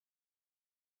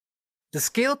The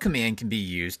scale command can be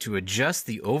used to adjust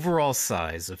the overall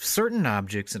size of certain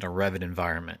objects in a Revit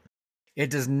environment. It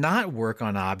does not work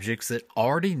on objects that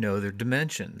already know their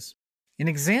dimensions. An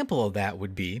example of that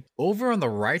would be, over on the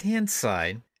right-hand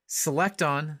side, select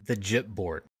on the gyp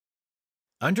board.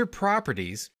 Under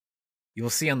Properties, you will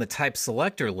see on the Type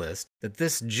Selector list that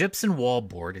this gypsum wall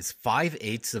board is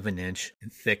 5/8 of an inch in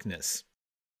thickness.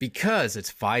 Because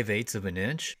it's 5/8 of an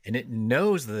inch, and it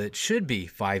knows that it should be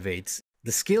 5/8,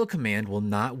 the scale command will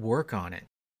not work on it.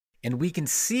 And we can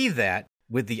see that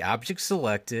with the object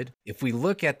selected. If we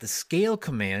look at the scale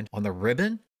command on the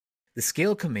ribbon, the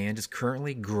scale command is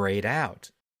currently grayed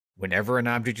out. Whenever an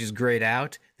object is grayed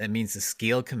out, that means the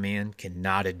scale command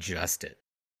cannot adjust it.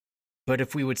 But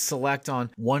if we would select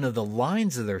on one of the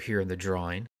lines that are here in the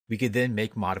drawing, we could then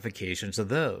make modifications of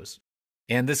those.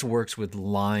 And this works with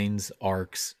lines,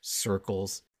 arcs,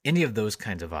 circles, any of those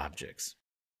kinds of objects.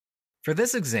 For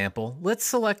this example, let's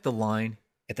select the line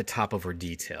at the top of our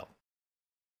detail.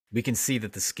 We can see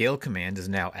that the scale command is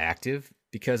now active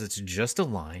because it's just a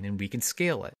line and we can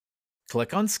scale it.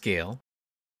 Click on Scale.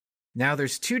 Now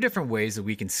there's two different ways that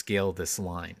we can scale this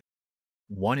line.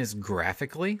 One is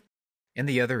graphically and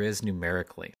the other is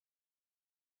numerically.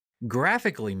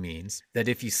 Graphically means that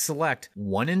if you select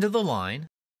one end of the line,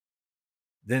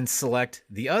 then select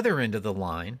the other end of the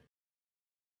line,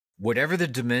 whatever the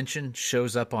dimension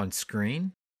shows up on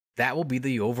screen, that will be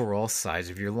the overall size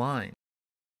of your line.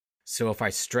 So if I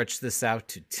stretch this out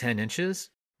to 10 inches,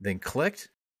 then clicked,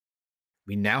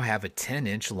 we now have a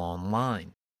 10-inch long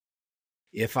line.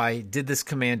 If I did this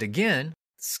command again,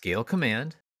 scale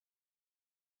command,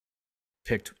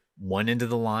 picked one end of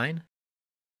the line,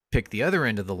 pick the other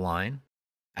end of the line,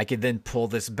 I could then pull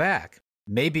this back.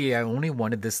 Maybe I only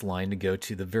wanted this line to go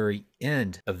to the very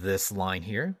end of this line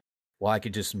here. Well, I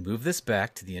could just move this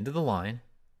back to the end of the line,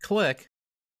 click,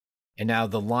 and now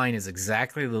the line is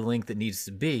exactly the length it needs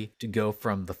to be to go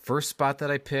from the first spot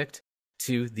that I picked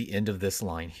to the end of this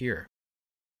line here.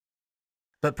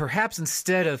 But perhaps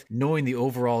instead of knowing the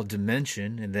overall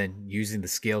dimension and then using the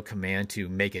scale command to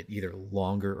make it either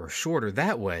longer or shorter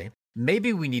that way,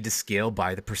 maybe we need to scale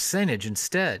by the percentage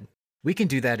instead. We can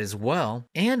do that as well,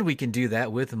 and we can do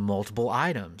that with multiple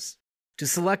items. To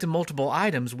select multiple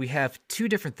items, we have two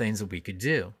different things that we could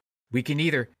do. We can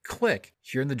either click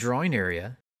here in the drawing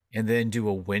area and then do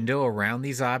a window around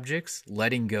these objects,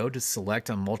 letting go to select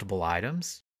on multiple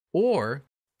items, or,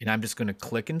 and I'm just going to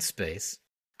click in space,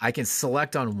 I can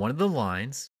select on one of the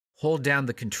lines, hold down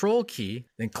the Control key,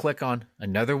 then click on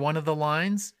another one of the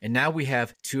lines, and now we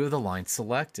have two of the lines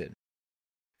selected.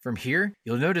 From here,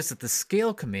 you'll notice that the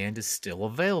scale command is still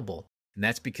available, and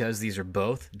that's because these are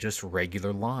both just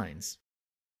regular lines.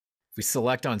 If we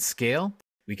select on scale,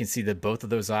 we can see that both of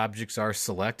those objects are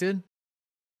selected.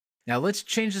 Now let's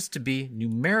change this to be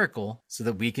numerical so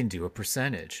that we can do a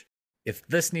percentage. If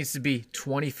this needs to be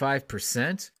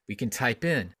 25%, we can type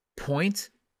in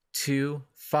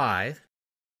 0.25,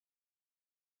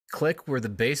 click where the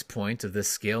base point of this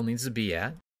scale needs to be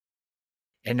at,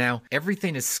 and now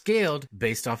everything is scaled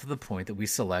based off of the point that we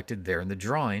selected there in the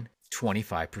drawing,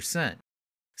 25%.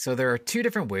 So there are two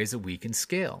different ways that we can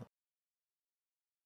scale.